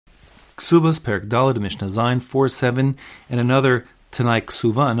Kesubos, Perik Daled, Mishnah Zayin 4:7, and another Tanai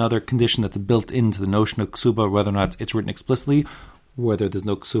Ksuva, another condition that's built into the notion of Ksuba, whether or not it's written explicitly, whether there's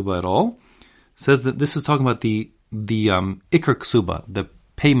no Ksuba at all, says that this is talking about the Iker Ksuba, the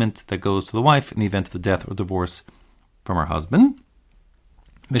payment that goes to the wife in the event of the death or divorce from her husband.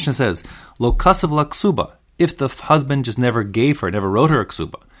 Mishnah says, Lo kasav la Ksuba, if the husband just never gave her, never wrote her a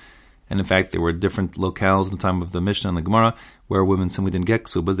Ksuba. And in fact, there were different locales in the time of the Mishnah and the Gemara where women simply didn't get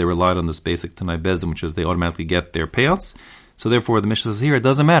Ksubas. They relied on this basic Tanai Bezdin, which is they automatically get their payouts. So therefore, the Mishnah says here, it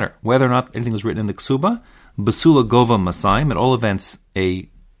doesn't matter whether or not anything was written in the Ksuba. Basula Gova Masayim, at all events, a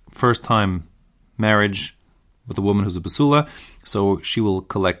first-time marriage with a woman who's a Basula, so she will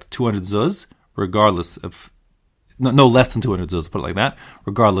collect 200 zuz, regardless of, no less than 200 zuz, put it like that,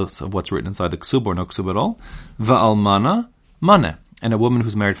 regardless of what's written inside the Ksuba or no Ksuba at all. Va'almana Maneh. And a woman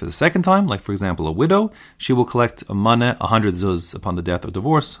who's married for the second time, like for example a widow, she will collect a maneh, 100 zuz, upon the death or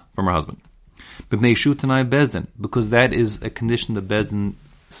divorce from her husband. B'mei shutanai bezdin, because that is a condition that bezdin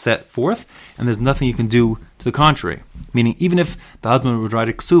set forth, and there's nothing you can do to the contrary. Meaning, even if the husband would write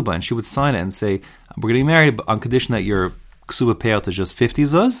a ksuba and she would sign it and say, "We're getting married, but on condition that your ksuba payout is just 50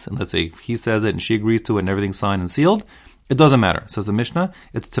 zuz," and let's say he says it and she agrees to it and everything's signed and sealed, it doesn't matter. Says the Mishnah,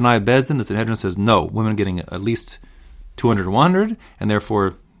 it's tanai bezdin. The Sanhedrin says no, women are getting at least 200 or 100, and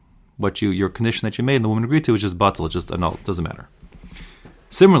therefore your condition that you made and the woman agreed to is just batal, it's just annulled, it doesn't matter.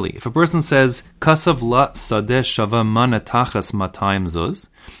 Similarly, if a person says kasav la sadeh shava mana tachas matayim zuz,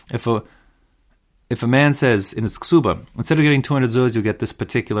 if a man says in his ksuba, instead of getting 200 zuz, you get this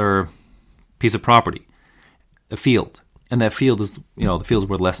particular piece of property, a field, and that field is, the field is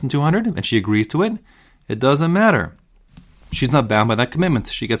worth less than 200, and she agrees to it, it doesn't matter. She's not bound by that commitment.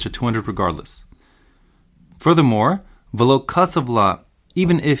 She gets her 200 regardless. Furthermore, v'lo kasav la,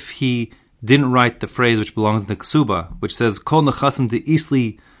 even if he didn't write the phrase which belongs in the ksuba, which says kol nechasim de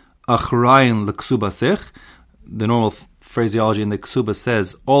isli achrayin leksuba sech, the normal phraseology in the ksuba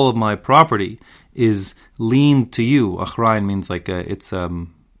says all of my property is lien to you. Achrayin means like a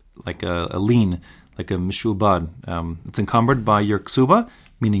lien, like a mishubad. It's encumbered by your ksuba,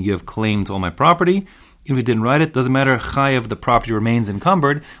 meaning you have claim to all my property. If he didn't write it, doesn't matter. Chayav, the property remains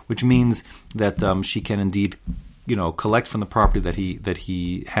encumbered, which means that she can indeed, collect from the property that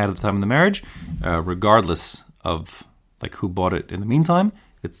he had at the time of the marriage, regardless of who bought it in the meantime.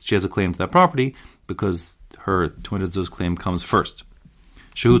 She has a claim to that property because her 200 zuz claim comes first.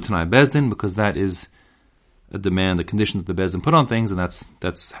 Shehu Tanai Bezdin, because that is a demand, a condition that the Bezdin put on things, and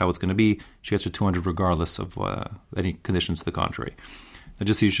that's how it's going to be. She gets her 200 regardless of any conditions to the contrary. Now,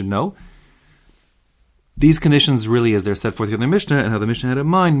 just so you should know, these conditions really, as they're set forth here in the Mishnah, and how the Mishnah had in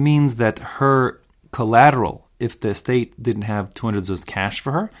mind, means that her collateral, if the estate didn't have 200 zuz cash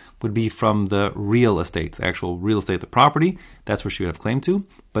for her, would be from the real estate, the actual real estate, the property. That's where she would have claim to,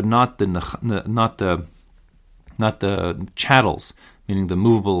 but not the chattels, meaning the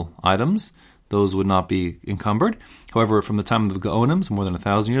movable items. Those would not be encumbered. However, from the time of the Gaonims, more than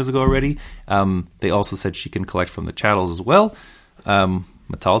 1,000 years ago already, they also said she can collect from the chattels as well.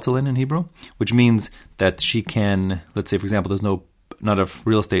 Metaltalin in Hebrew, which means that she can, let's say, for example, there's not enough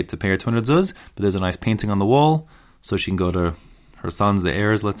real estate to pay her 200 zuz, but there's a nice painting on the wall, so she can go to her sons, the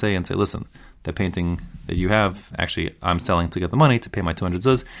heirs, let's say, and say, listen, that painting that you have, actually, I'm selling to get the money to pay my 200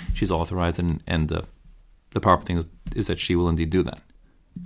 zuz. She's authorized, and the proper thing is that she will indeed do that.